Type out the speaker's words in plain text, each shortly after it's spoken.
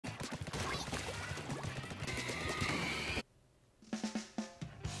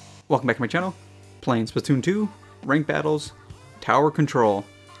Welcome back to my channel, playing Splatoon 2, Rank Battles, Tower Control.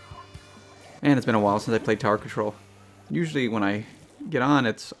 And it's been a while since I played Tower Control. Usually when I get on,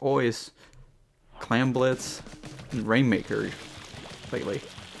 it's always Clam Blitz and Rainmaker lately.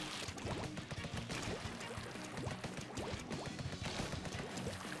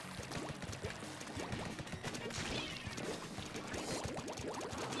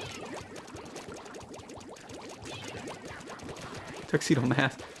 Tuxedo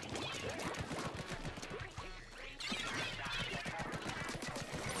Mask.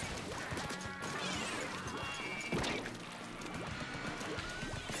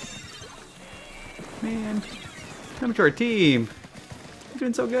 Man, come to our team. You're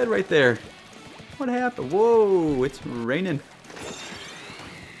doing so good right there. What happened? Whoa, it's raining.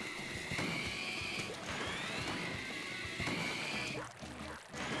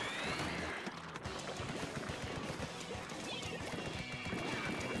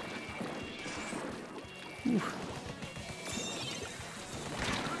 Oof.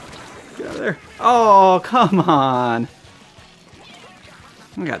 Get out of there. Oh, come on.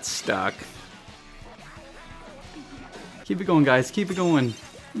 I got stuck. Keep it going, guys. Keep it going.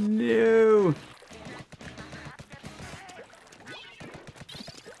 No.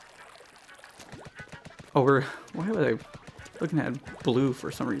 Oh, why was I looking at blue for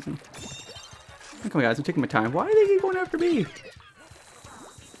some reason? Come on, guys. I'm taking my time. Why do they keep going after me?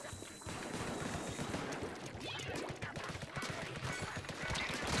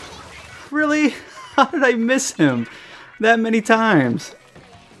 Really? How did I miss him that many times?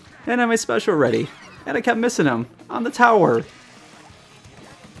 And I had my special ready. And I kept missing him on the tower.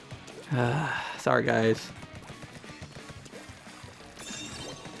 Sorry, guys.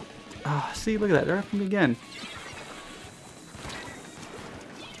 Oh, see, look at that. They're after me again.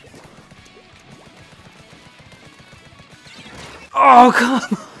 Oh,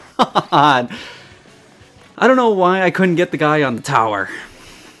 come on. I don't know why I couldn't get the guy on the tower.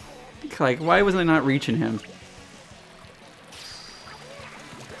 Like, why was I not reaching him?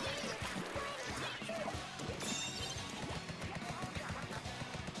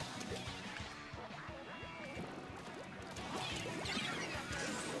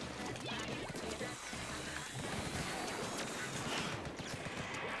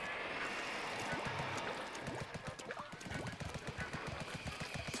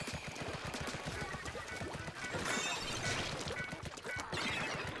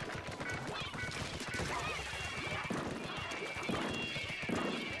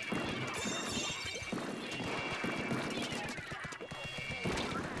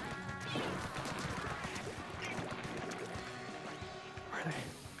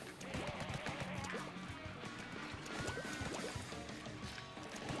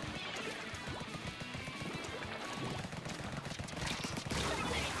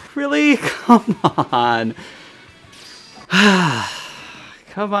 Really? Come on.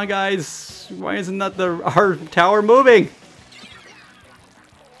 Come on, guys. Why isn't that our tower moving?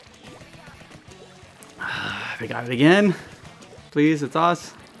 We got it again. Please, it's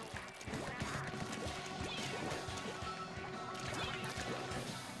us.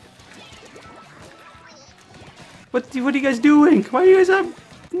 What are you guys doing? Why are you guys up?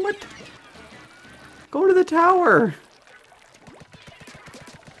 What? Go to the tower.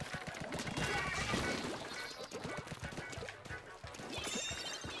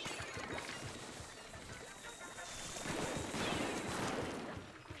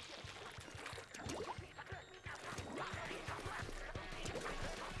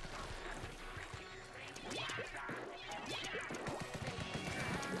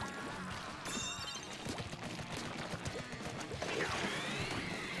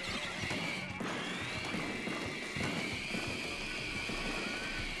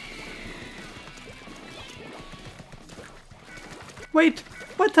 Wait,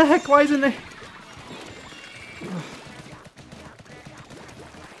 what the heck? Why isn't there?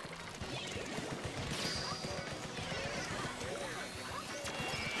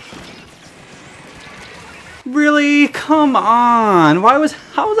 Really? Come on.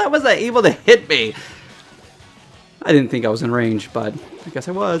 How was that able to hit me? I didn't think I was in range, but I guess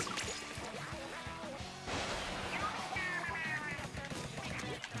I was.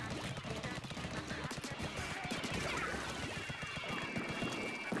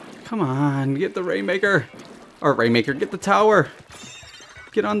 Come on, get the Rainmaker. Or Rainmaker, get the tower.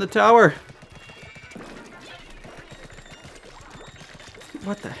 Get on the tower.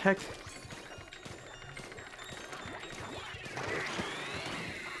 What the heck?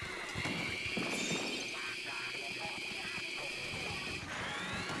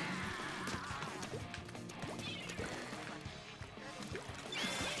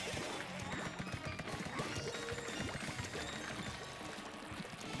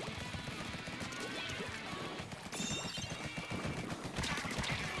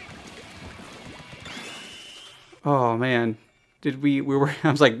 Oh man, did we were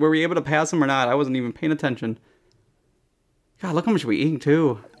I was like, were we able to pass him or not? I wasn't even paying attention. God, look how much we eating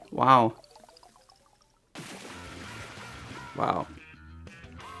too. Wow. Wow.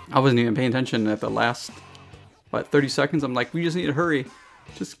 I wasn't even paying attention at the last, what, 30 seconds? I'm like, we just need to hurry.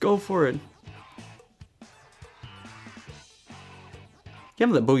 Just go for it.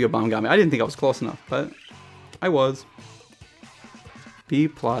 Can't believe the Booyah Bomb got me. I didn't think I was close enough, but I was. B+.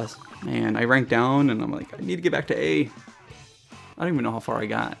 Man, I ranked down and I'm like, I need to get back to A. I don't even know how far I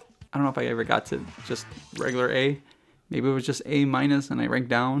got. I don't know if I ever got to just regular A. Maybe it was just A- and I ranked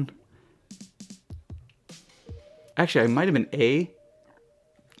down. Actually, I might have been A.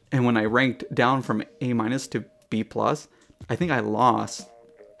 And when I ranked down from A- to B+, I think I lost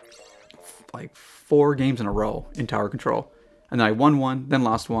like 4 games in a row in tower control. And then I won one, then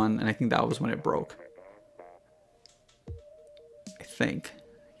lost one, and I think that was when it broke. I think.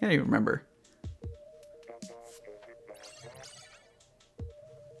 I can't even remember.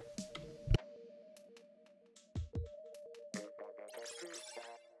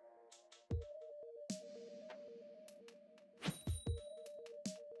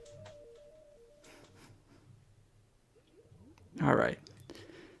 All right.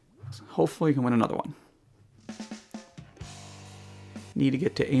 Hopefully we can win another one. Need to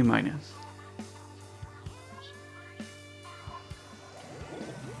get to A-.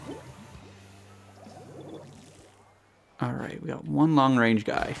 All right, we got one long range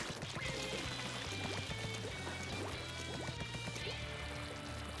guy.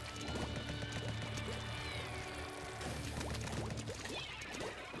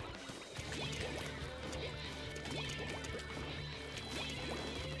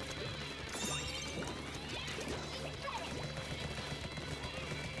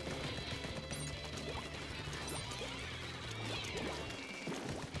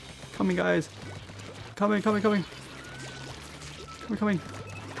 Coming, guys. Coming. Coming.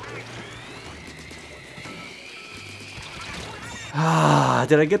 Ah,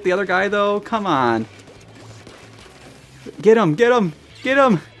 did I get the other guy though? Come on. Get him.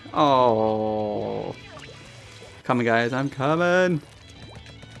 Oh. Coming, guys. I'm coming.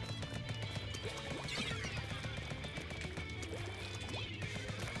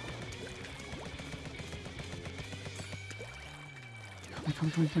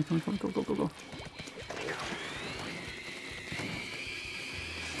 Come. Go.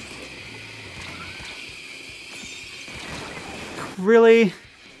 Really?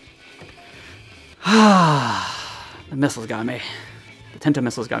 The missiles got me. The Tenta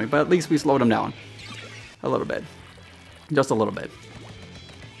missiles got me, but at least we slowed them down. A little bit. Just a little bit.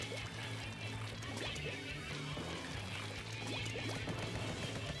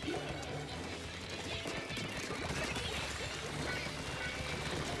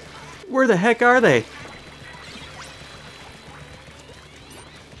 Where the heck are they?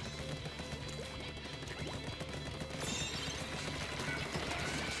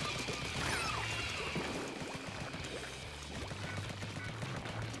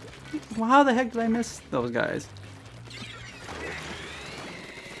 Well, how the heck did I miss those guys?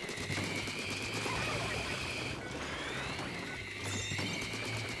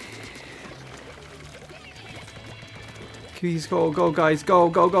 Please go, guys, go.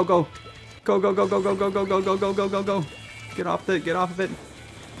 Go. Get off of it.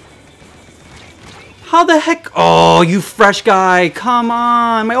 How the heck? Oh, you fresh guy. Come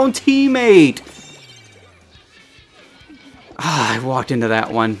on, my own teammate. Ah, I walked into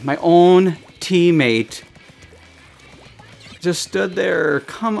that one. My own teammate just stood there.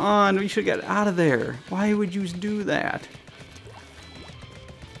 Come on, we should get out of there. Why would you do that?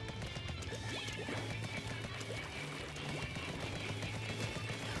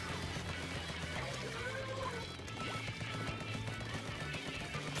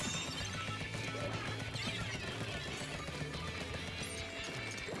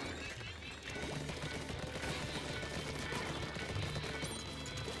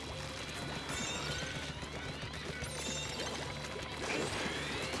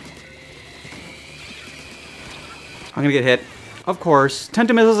 I'm gonna get hit. Of course.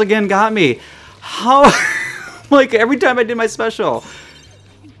 Tenta missiles again got me. How? Like every time I did my special.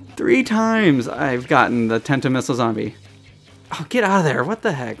 3 times I've gotten the Tenta missiles on me. Oh, get out of there. What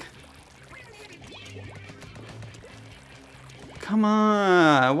the heck? Come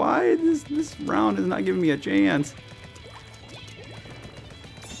on. Why this round is not giving me a chance?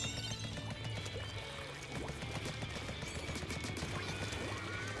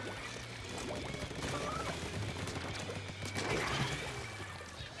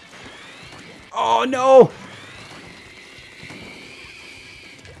 Oh no!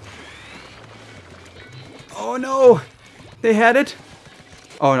 Oh no! They had it?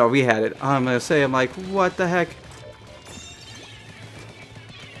 Oh no, we had it. I'm gonna say, I'm like, what the heck?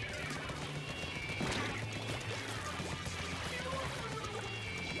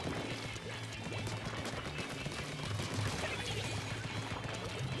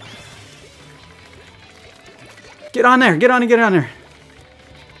 Get on there! Get on and get on there!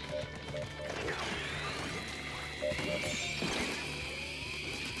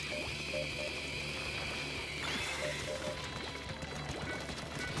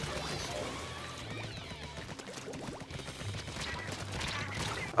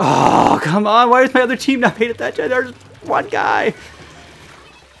 Oh, come on. Why is my other team not paying attention? There's one guy.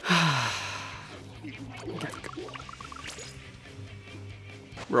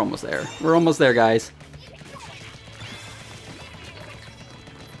 We're almost there. We're almost there, guys.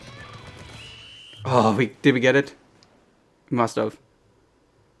 Oh, did we get it? We must have.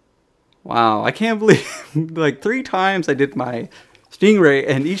 Wow, I can't believe like 3 times I did my stingray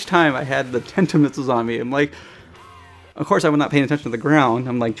and each time I had the 10 missiles on me. I'm like, of course, I was not paying attention to the ground.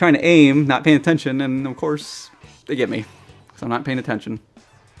 I'm like trying to aim, not paying attention, and of course, they get me. So I'm not paying attention.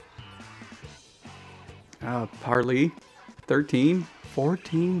 Parley, 13,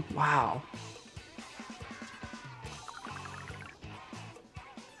 14, wow.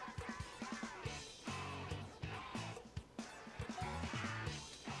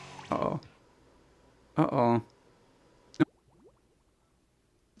 Uh-oh. Uh-oh.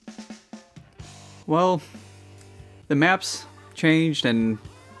 Well, the map's changed and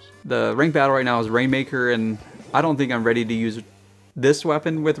the rank battle right now is Rainmaker, and I don't think I'm ready to use this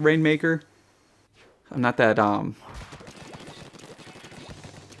weapon with Rainmaker. I'm not that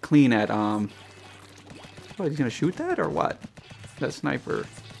clean at what, he's gonna shoot that or what? That sniper.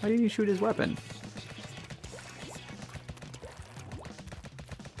 Why didn't you shoot his weapon?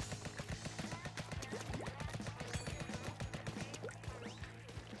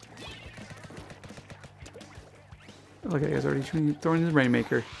 Look at he's already throwing his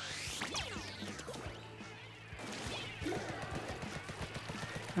Rainmaker.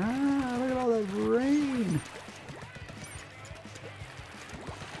 Ah, look at all that rain.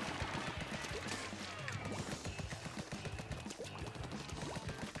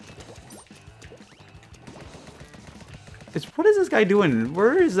 What is this guy doing?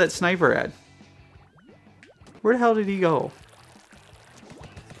 Where is that sniper at? Where the hell did he go?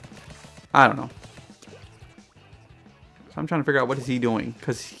 I don't know. So I'm trying to figure out what is he doing,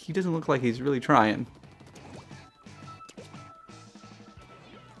 because he doesn't look like he's really trying.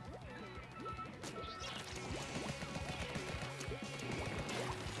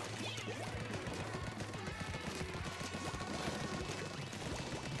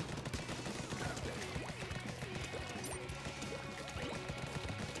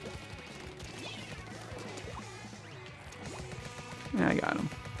 Yeah, I got him.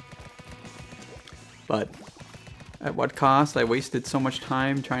 But at what cost? I wasted so much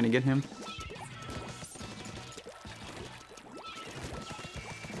time trying to get him.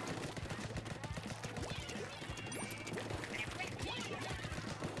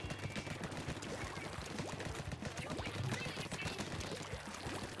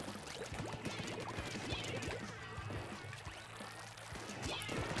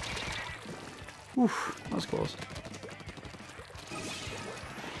 Oof, that was close.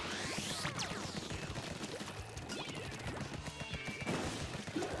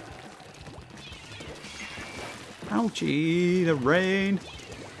 Ouchie, the rain.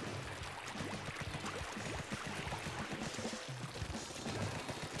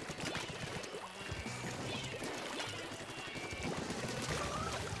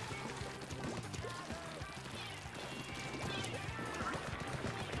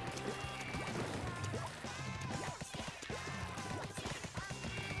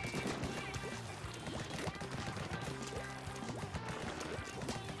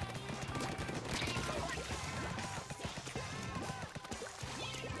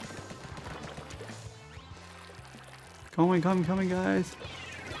 Coming, guys.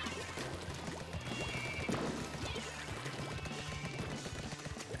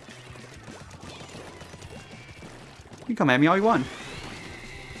 You can come at me all you want.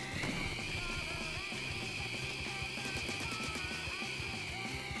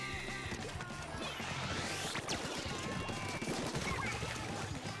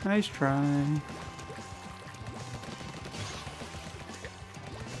 Nice try.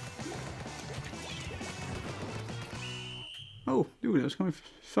 Oh, dude, it was coming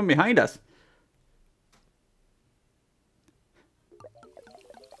from behind us.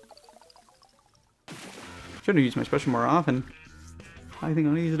 Should have used my special more often. I think I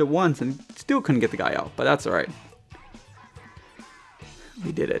only used it once and Still couldn't get the guy out, but that's alright.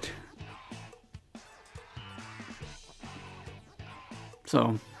 We did it.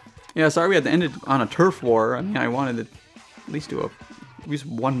 So, yeah, sorry we had to end it on a turf war. I mean, I wanted to at least do at least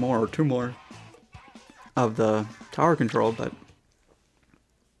one more or two more of the tower control, but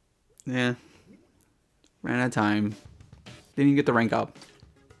yeah, ran out of time. Didn't even get the rank up.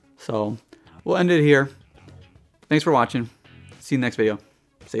 So, we'll end it here. Thanks for watching. See you in the next video.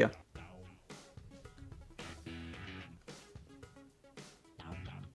 See ya.